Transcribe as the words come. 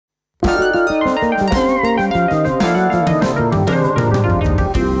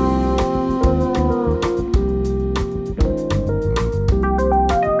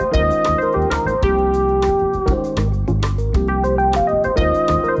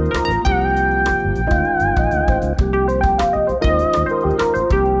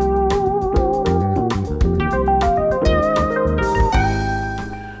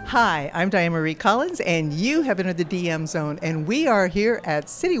I'm Dianemarie Collins, and you have entered the DM Zone, and we are here at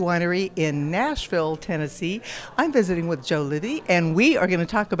City Winery in Nashville, Tennessee. I'm visiting with JoLivi, and we are going to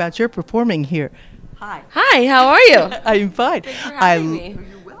talk about your performing here. Hi. Hi, how are you? I'm fine. Thanks for having me.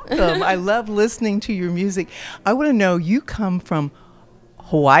 You're welcome. I love listening to your music. I want to know, you come from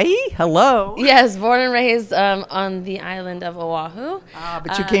Hawaii? Hello. Yes, born and raised on the island of Oahu.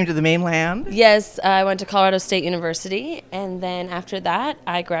 But you came to the mainland? Yes, I went to Colorado State University, and then after that,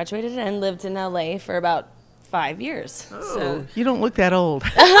 I graduated and lived in LA for about 5 years. Oh, so you don't look that old.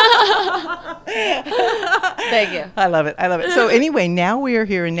 Thank you. I love it. I love it. So anyway, now we are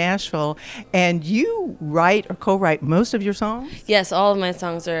here in Nashville, and you write or co-write most of your songs? Yes, all of my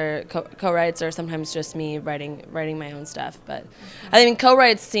songs are co-writes, or sometimes just me writing my own stuff. But I mean,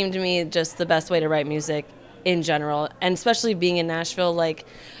 co-writes seem to me just the best way to write music in general, and especially being in Nashville. Like,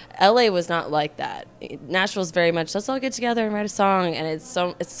 LA was not like that. Nashville's very much, let's all get together and write a song, and it's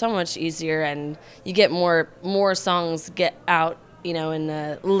so much easier, and you get more songs get out, you know, in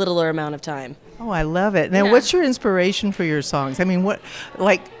a littler amount of time. Oh, I love it. Now, what's your inspiration for your songs? I mean, what,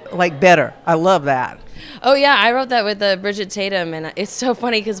 like Better? I love that. Oh yeah, I wrote that with Bridget Tatum, and it's so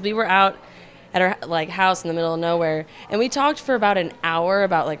funny because we were out at our house in the middle of nowhere, and we talked for about an hour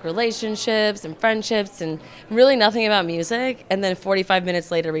about relationships and friendships and really nothing about music, and then 45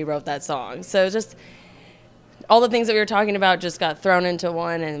 minutes later we wrote that song. So just all the things that we were talking about just got thrown into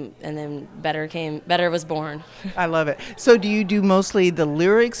one, and then Better was born. I love it. So do you do mostly the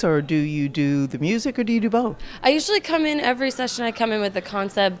lyrics, or do you do the music, or do you do both? I usually come in every session, I come in with the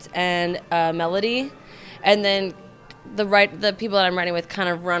concept and melody, and then the people that I'm writing with kind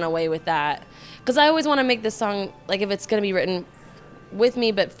of run away with that. Because I always want to make this song, if it's going to be written with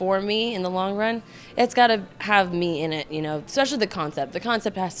me but for me in the long run, it's got to have me in it, you know, especially the concept. The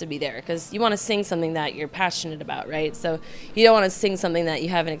concept has to be there because you want to sing something that you're passionate about, right? So you don't want to sing something that you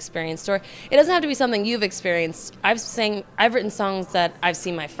haven't experienced, or it doesn't have to be something you've experienced. I've written songs that I've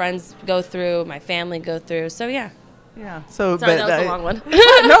seen my friends go through, my family go through, so yeah. Yeah. So, sorry, that was a long one.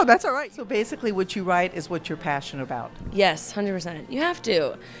 No, that's all right. So basically what you write is what you're passionate about. Yes, 100%. You have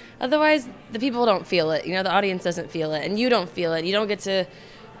to. Otherwise, the people don't feel it. You know, the audience doesn't feel it, and you don't feel it. You don't get to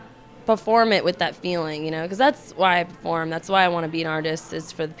perform it with that feeling, you know, because that's why I perform. That's why I want to be an artist,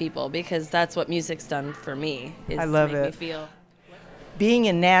 is for the people, because that's what music's done for me. I love it. Me feel. Being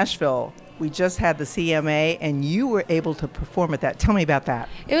in Nashville, we just had the CMA, and you were able to perform at that. Tell me about that.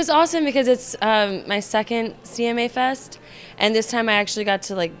 It was awesome because it's my second CMA Fest, and this time I actually got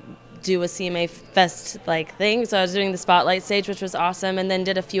to do a CMA Fest thing. So I was doing the spotlight stage, which was awesome, and then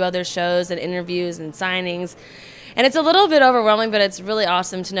did a few other shows and interviews and signings. And it's a little bit overwhelming, but it's really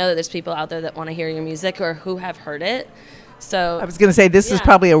awesome to know that there's people out there that want to hear your music or who have heard it. So I was going to say, this is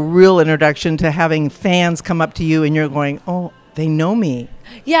probably a real introduction to having fans come up to you and you're going, oh, they know me.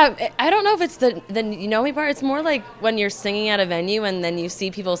 Yeah, I don't know if it's the you know me part. It's more like when you're singing at a venue and then you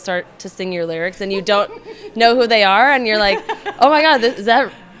see people start to sing your lyrics and you don't know who they are, and you're like, oh my God, is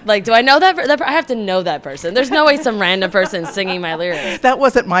that... do I know that? I have to know that person. There's no way some random person singing my lyrics. That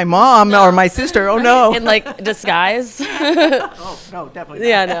wasn't my mom or my sister. Oh, no. In disguise. Oh, no, definitely not.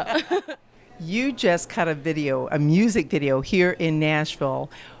 Yeah, no. You just cut a music video here in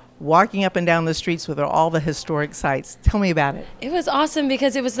Nashville, walking up and down the streets with all the historic sites. Tell me about it. It was awesome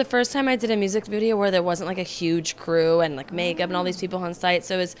because it was the first time I did a music video where there wasn't a huge crew and makeup and all these people on site.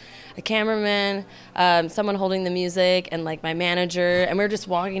 So it was a cameraman, someone holding the music, and my manager, and we were just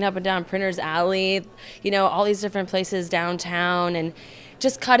walking up and down Printer's Alley, you know, all these different places downtown, and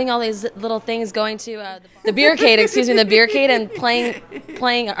just cutting all these little things, going to the beercade, the beercade, and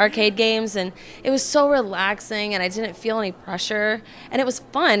playing arcade games, and it was so relaxing, and I didn't feel any pressure, and it was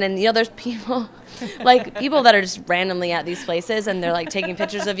fun. And you know, there's people people that are just randomly at these places, and they're taking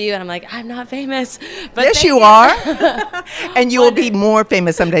pictures of you, and I'm like, I'm not famous, but yes, you are, and you will be more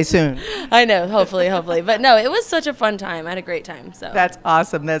famous someday soon. I know, hopefully, but no, it was such a fun time. I had a great time. So that's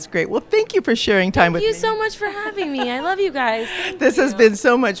awesome. That's great. Well, thank you for sharing time with me. Thank you so much for having me. I love you guys. This has been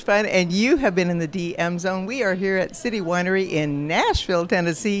so much fun, and you have been in the DM Zone. We are here at City Winery in Nashville,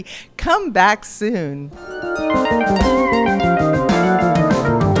 Tennessee. Come back soon.